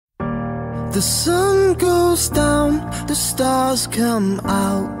The sun goes down, the stars come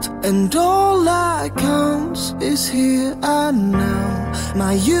out, and all that counts is here and now.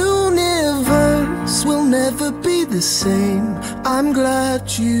 My universe will never be the same. I'm glad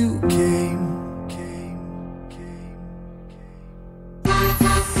you came.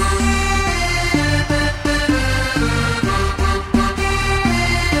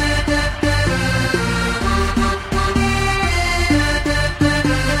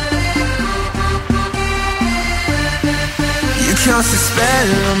 Cast a spell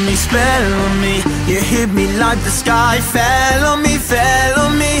on me. You hit me like the sky fell on me,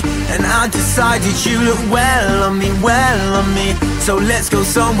 and I decided you look well on me, So let's go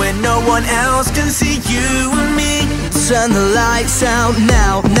somewhere no one else can see you and me. Turn the lights out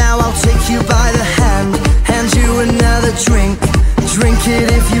now, I'll take you by the hand you another drink. Drink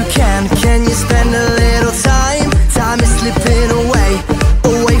it if you can you spend a little time? Time is slipping away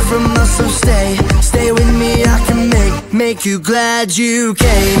from us, so stay with me, I can make you glad you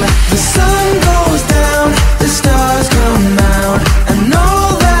came. The sun goes down, the stars come out, and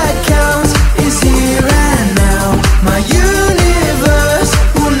all that counts is here and now. My universe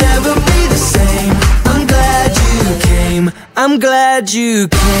will never be the same. I'm glad you came. I'm glad you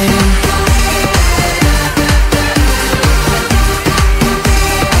came.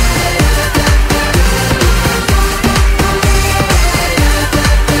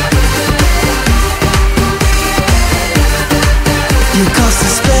 You cast a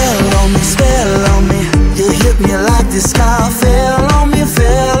spell on me. You hit me like the sky fell on me,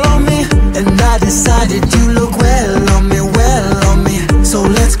 and I decided you look well on me, So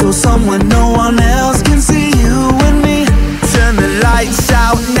let's go somewhere no one else can see you and me. Turn the lights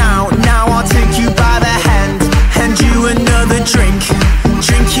out now, I'll take you by the hand you another drink.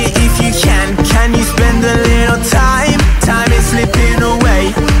 Drink it if you can you spend a little time? Time is slipping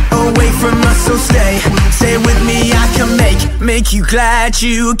away from us, so stay with me, I can make you glad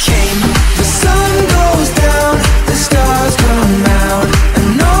you came. The sun goes down, the stars come out,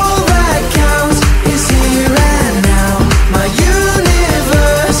 and all that counts is here and now. My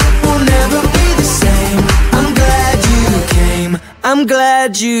universe will never be the same. I'm glad you came. I'm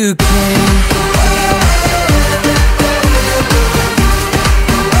glad you came.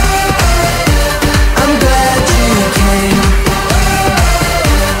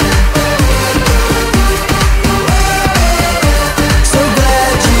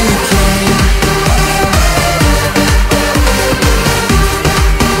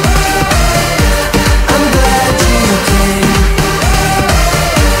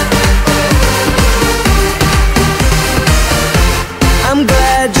 I'm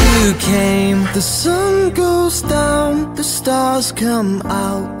glad you came. The sun goes down, the stars come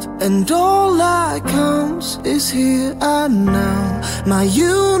out, and all that counts is here and now. My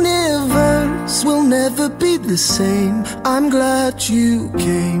universe will never be the same. I'm glad you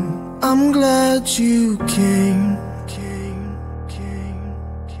came. I'm glad you came.